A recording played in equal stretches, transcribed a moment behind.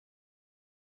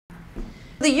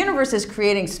The universe is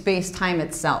creating space-time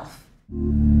itself.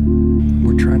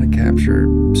 We're trying to capture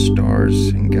stars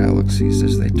and galaxies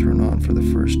as they turn on for the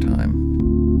first time.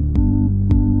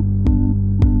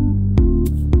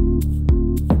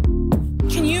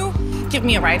 Can you give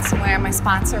me a ride somewhere? My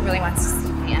sponsor really wants to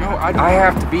see me. No, I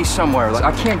have to be somewhere.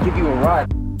 I can't give you a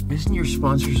ride. Isn't your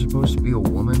sponsor supposed to be a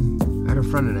woman? I had a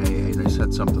friend in AA, they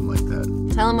said something like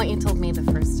that. Tell him what you told me the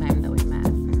first time that we met.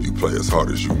 You play as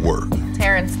hard as you work.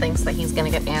 Terence thinks that he's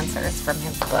gonna get answers from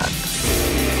his book.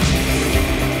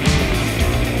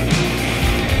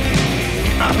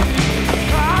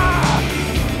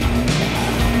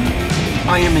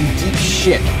 I am in deep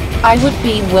shit. I would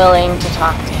be willing to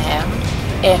talk to him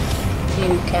if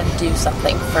you can do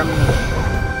something for me.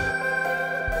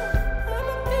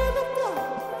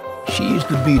 She used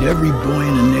to beat every boy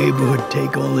in the neighborhood,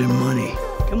 take all their money.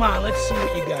 Come on, let's see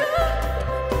what you got.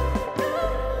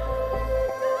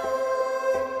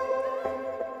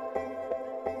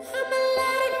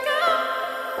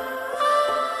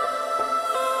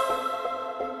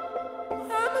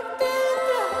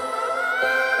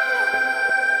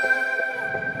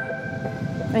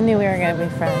 I knew we were gonna be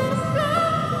friends.